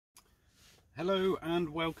Hello and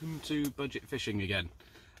welcome to Budget Fishing again.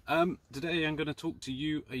 Today I'm going to talk to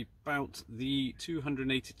you about the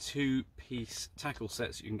 282 piece tackle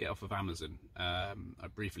sets you can get off of Amazon. I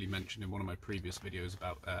briefly mentioned in one of my previous videos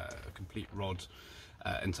about a complete rod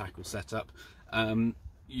and tackle setup.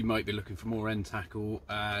 You might be looking for more end tackle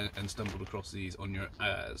and stumbled across these on your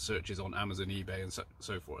searches on Amazon, eBay and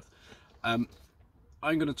so forth.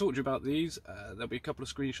 I'm going to talk to you about these. There'll be a couple of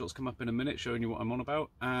screenshots come up in a minute showing you what I'm on about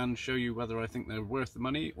and show you whether I think they're worth the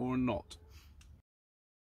money or not.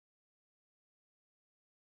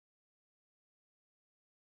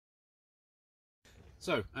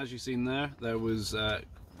 So, as you've seen there was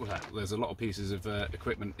there's a lot of pieces of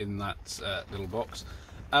equipment in that little box.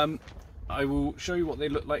 I will show you what they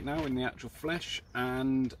look like now in the actual flesh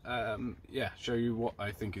and yeah, show you what I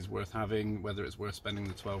think is worth having, whether it's worth spending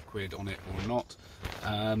the 12 quid on it or not,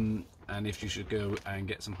 and if you should go and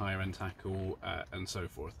get some higher end tackle and so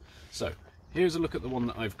forth. So here's a look at the one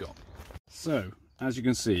that I've got. So as you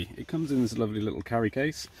can see, it comes in this lovely little carry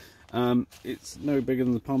case. It's no bigger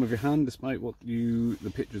than the palm of your hand, despite what the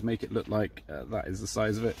pictures make it look like. That is the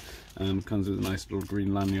size of it. Comes with a nice little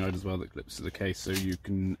green lanyard as well that clips to the case, so you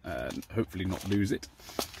can hopefully not lose it.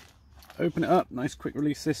 Open it up, nice quick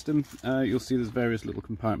release system. You'll see there's various little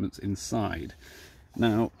compartments inside.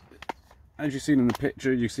 Now, as you've seen in the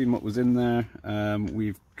picture, you've seen what was in there.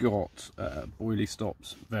 We've got boilie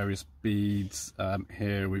stops, various beads.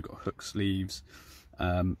 Here we've got hook sleeves,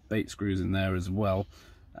 bait screws in there as well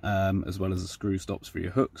as the screw stops for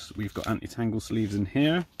your hooks. We've got anti-tangle sleeves in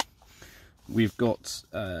here. We've got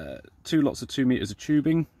 2 lots of 2 meters of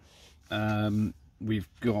tubing. We've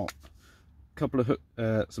got a couple of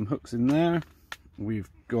some hooks in there. We've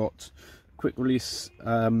got quick release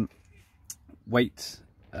weight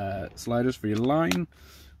sliders for your line.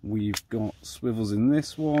 We've got swivels in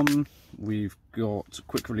this one. We've got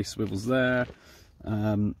quick release swivels there.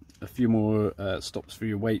 A few more stops for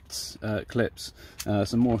your weights, clips,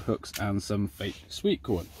 some more hooks and some fake sweet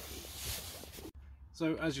corn.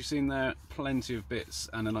 So as you've seen there, plenty of bits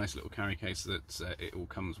and a nice little carry case that it all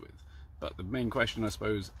comes with. But the main question, I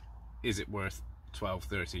suppose, is it worth 12,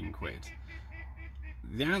 13 quid?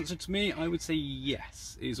 The answer to me, I would say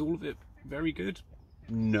yes. Is all of it very good?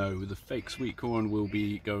 No, the fake sweet corn will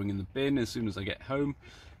be going in the bin as soon as I get home.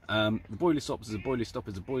 The boilie stop is a boilie stop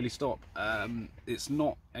is a boilie stop. It's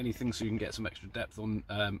not anything so you can get some extra depth on,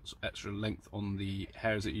 extra length on the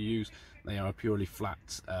hairs that you use. They are purely flat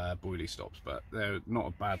boilie stops, but they're not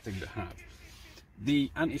a bad thing to have.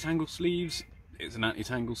 The anti-tangle sleeves, it's an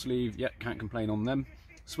anti-tangle sleeve, yep, can't complain on them.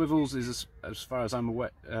 Swivels is, as far as I'm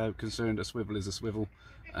concerned, a swivel is a swivel,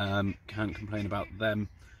 can't complain about them.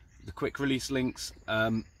 The quick release links,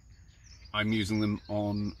 I'm using them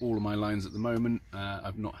on all of my lines at the moment.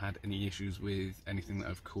 I've not had any issues with anything that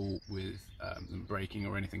I've caught with them breaking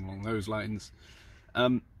or anything along those lines.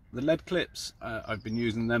 The lead clips, I've been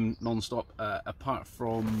using them non-stop, apart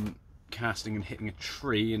from casting and hitting a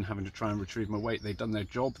tree and having to try and retrieve my weight. They've done their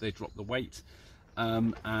job, they dropped the weight,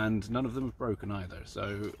 and none of them have broken either,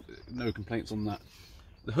 so no complaints on that.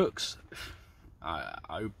 The hooks,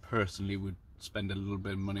 I personally would spend a little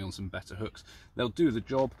bit of money on some better hooks. They'll do the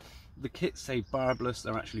job. The kits say barbless,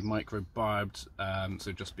 they're actually micro barbed,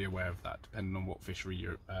 so just be aware of that depending on what fishery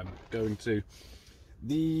you're going to.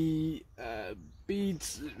 The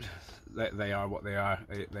beads, they are what they are,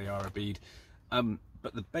 they are a bead.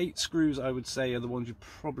 But the bait screws, I would say, are the ones you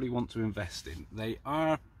probably want to invest in. They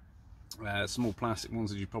are small plastic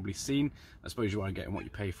ones, as you've probably seen. I suppose you are getting what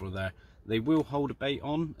you pay for there. They will hold a bait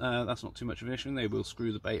on, that's not too much of an issue. They will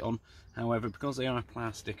screw the bait on. However, because they are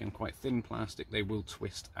plastic and quite thin plastic, they will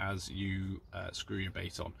twist as you screw your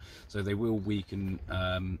bait on. So they will weaken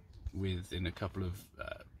within a couple of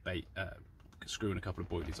screwing a couple of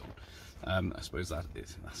boilies on. I suppose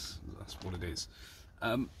that's what it is.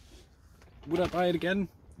 Would I buy it again?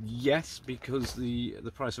 Yes, because the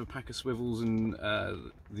price of a pack of swivels and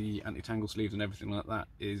the anti-tangle sleeves and everything like that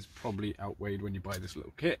is probably outweighed when you buy this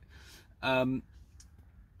little kit.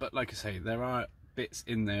 But like I say, there are bits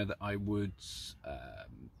in there that I would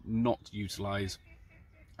not utilise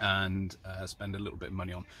and spend a little bit of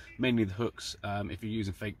money on. Mainly the hooks. If you're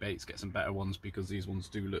using fake baits, get some better ones, because these ones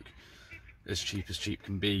do look as cheap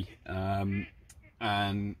can be.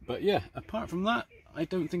 But yeah, apart from that, I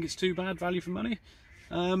don't think it's too bad value for money.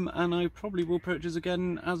 And I probably will purchase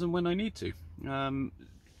again as and when I need to.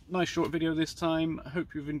 Nice short video this time. I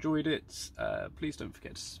hope you've enjoyed it. Please don't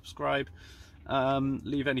forget to subscribe.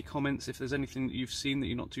 Leave any comments. If there's anything that you've seen that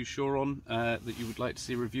you're not too sure on, that you would like to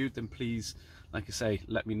see reviewed, then please, like I say,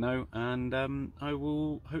 let me know, and I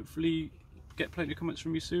will hopefully get plenty of comments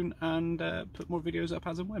from you soon, and put more videos up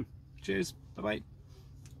as and when. Cheers, bye bye.